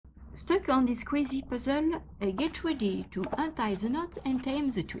Stuck on this crazy puzzle, get ready to untie the knot and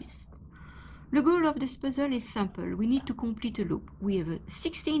tame the twist. The goal of this puzzle is simple. We need to complete a loop. We have a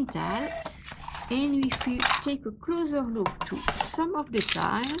 16 tile, and if we take a closer look to some of the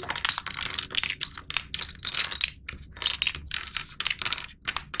tiles,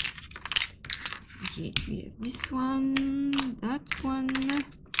 okay, we have this one, that one,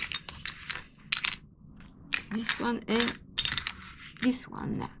 this one, and this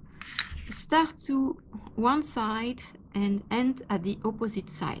one. Start to one side and end at the opposite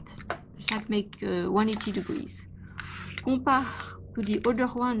side. That make 180 degrees. Compare to the other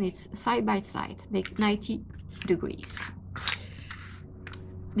one, it's side by side, make 90 degrees.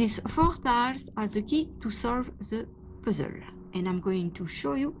 These 4 tiles are the key to solve the puzzle, and I'm going to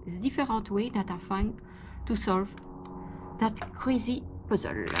show you the different way that I find to solve that crazy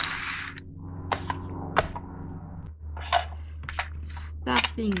puzzle.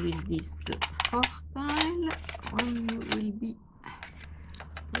 Starting with this 4 tile, one will be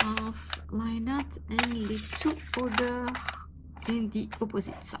placed like that, and the 2 other in the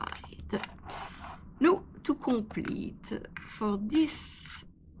opposite side. Now, to complete, for this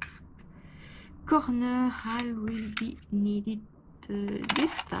corner, I will be needed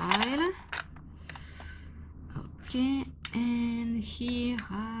this tile. Okay, and here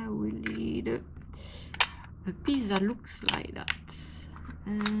I will need a piece that looks like that.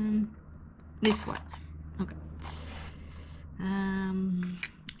 This one. Okay.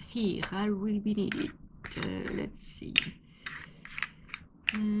 Here I will be needed. Let's see.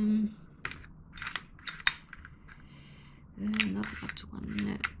 Not that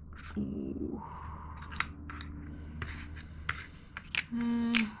one. Ooh.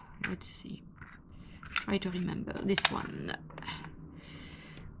 Let's see. Try to remember this one.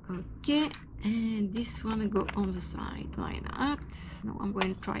 Okay, and this one go on the side like that. Now I'm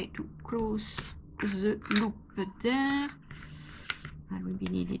going to try to close the loop there. I will be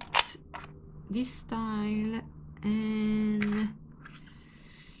needed this tile and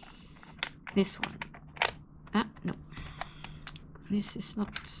this one. Ah, no. This is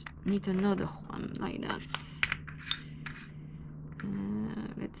not, need another one like that.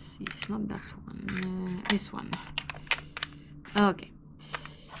 Let's see, it's not that one. This one. Okay.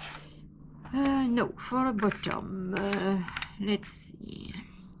 No, for the bottom. Let's see.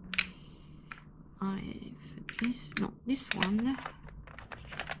 I have this, no, this one.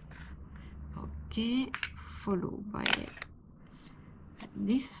 Okay, followed by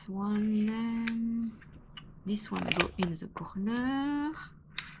this one. This one go in the corner.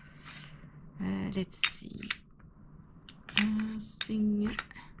 Let's see. I think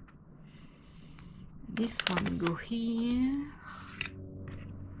this one go here.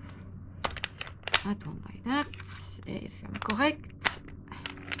 That one like that, if I'm correct.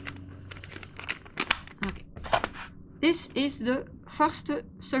 Okay. This is the first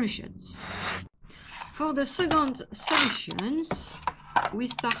solutions. For the second solutions, we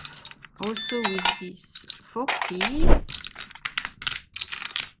start also with these 4 keys.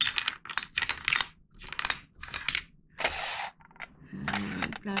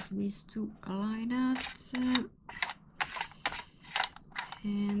 Plus these 2 like that.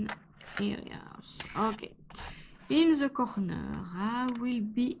 And areas. Okay. In the corner, I will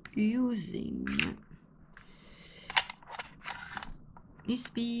be using this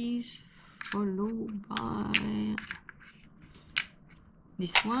piece followed by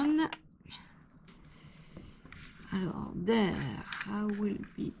this one. Alors, there I will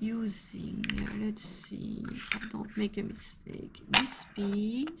be using, let's see if I don't make a mistake, this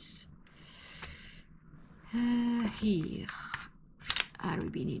piece. Here I will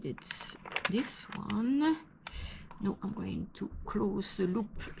be needed this one. No, I'm going to close the loop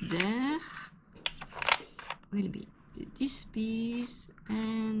there. Will be this piece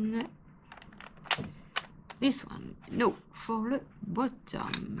and this one. No, for the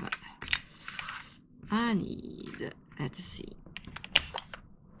bottom I need, let's see,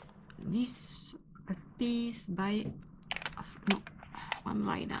 this piece by, no, one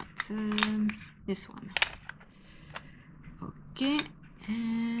like that, this one. Okay,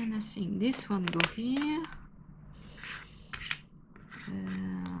 and I think this one go here,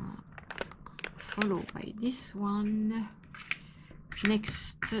 followed by this one,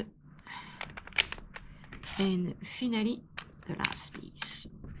 next, and finally the last piece.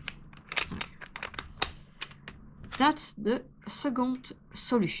 That's the second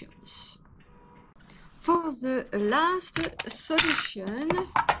solutions. For the last solution,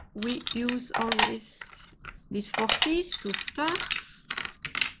 we use always these 4 keys to start.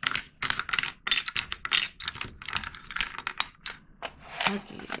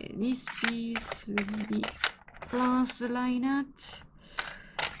 Okay, this piece will be placed like that,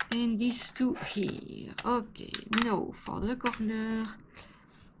 and these two here. Okay, now for the corner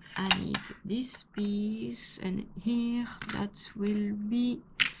I need this piece, and here that will be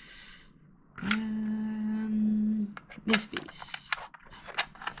this piece.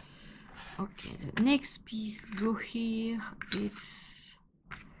 Okay, the next piece go here, it's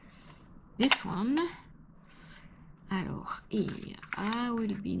this one. Alors here I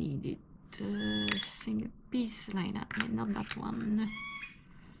will be needed single piece like that, not that one.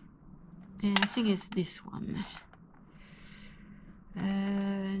 I think it's this one.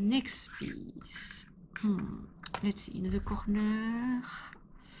 Next piece. Let's see, in the corner.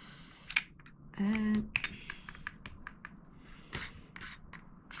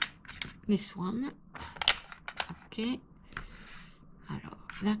 This one. Okay. Alors,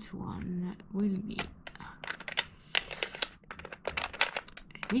 that one will be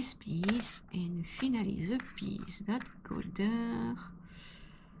this piece, and finally the piece that goes there.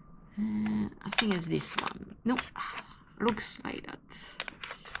 I think it's this one. No, looks like that.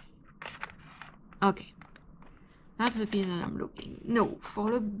 Okay, that's the piece that I'm looking. No,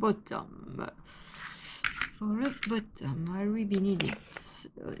 for the bottom. For the bottom, I will be needing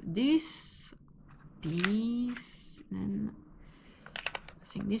this piece, and I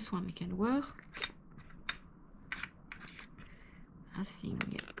think this one can work. I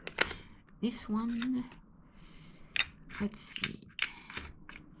think this one. Let's see.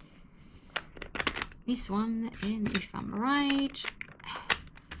 This one, and if I'm right,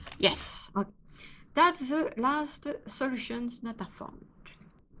 yes. Okay. That's the last solutions that are found.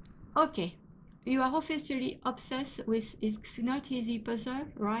 Okay, you are officially obsessed with It's Not Easy puzzle,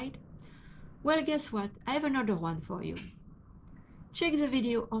 right? Well, guess what? I have another one for you. Check the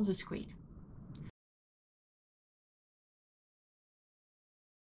video on the screen.